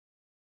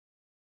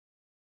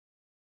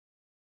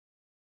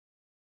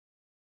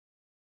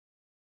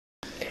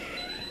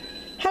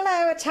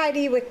it's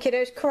Heidi with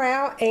Kiddos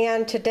Corral,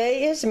 and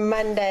today is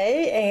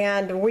Monday,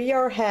 and we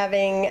are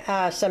having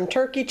some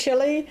turkey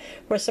chili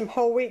with some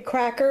whole wheat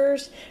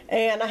crackers,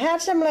 and I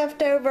had some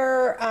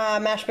leftover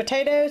mashed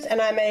potatoes,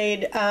 and I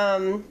made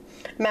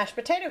mashed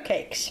potato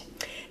cakes.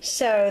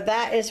 So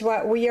that is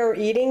what we are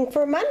eating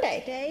for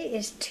Monday. Today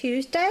is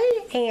Tuesday,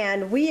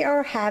 and we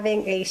are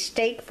having a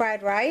steak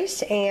fried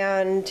rice,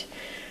 and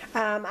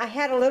I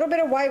had a little bit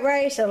of white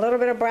rice, a little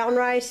bit of brown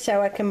rice,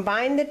 so I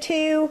combined the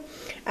two.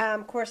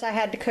 Of course, I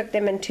had to cook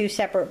them in two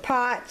separate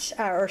pots,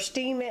 or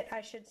steam it,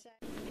 I should say.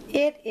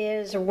 It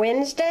is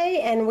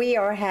Wednesday, and we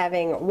are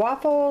having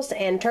waffles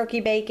and turkey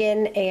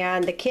bacon,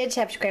 and the kids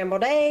have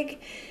scrambled egg.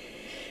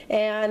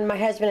 And my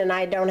husband and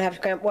I don't have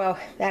scrambled, well,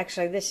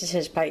 actually this is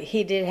his plate.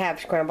 He did have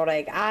scrambled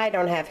egg. I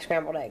don't have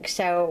scrambled egg.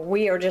 So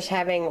we are just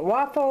having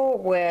waffle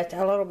with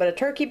a little bit of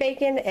turkey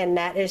bacon, and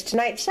that is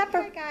tonight's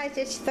supper. Hey guys,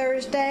 it's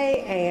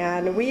Thursday,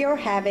 and we are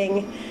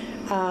having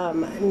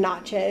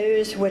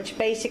nachos, which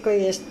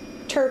basically is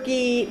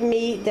turkey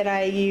meat that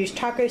I use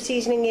taco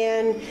seasoning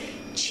in,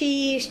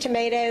 cheese,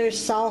 tomatoes,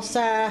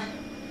 salsa,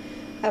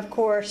 of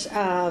course,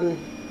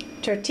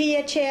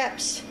 tortilla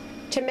chips,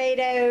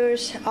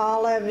 tomatoes,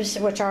 olives,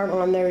 which aren't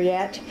on there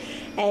yet,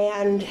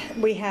 and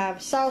we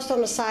have sauce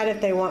on the side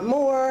if they want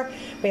more.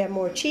 We have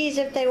more cheese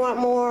if they want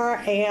more,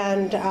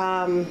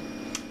 and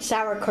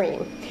sour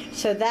cream.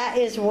 So that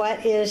is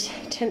what is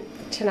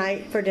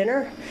tonight for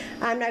dinner.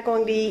 I'm not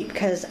going to eat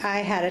because I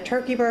had a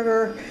turkey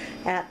burger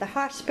at the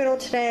hospital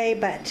today,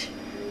 but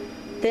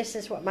this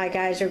is what my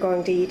guys are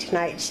going to eat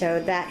tonight. So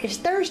that is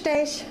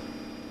Thursdays.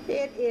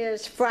 It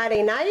is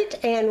Friday night,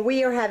 and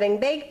we are having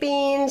baked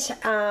beans.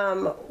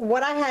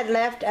 What I had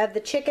left of the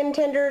chicken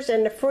tenders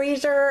in the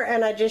freezer,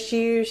 and I just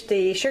used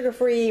the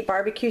sugar-free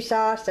barbecue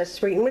sauce that's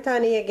sweetened with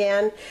honey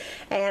again,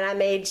 and I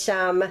made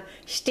some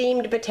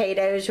steamed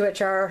potatoes,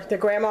 which are the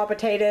grandma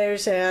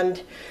potatoes,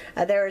 and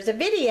there is a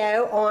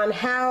video on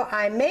how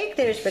I make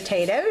those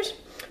potatoes.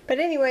 But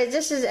anyways,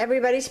 this is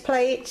everybody's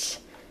plates,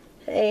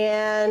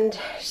 and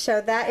so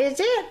that is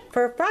it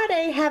for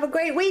Friday. Have a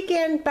great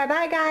weekend.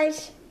 Bye-bye,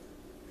 guys.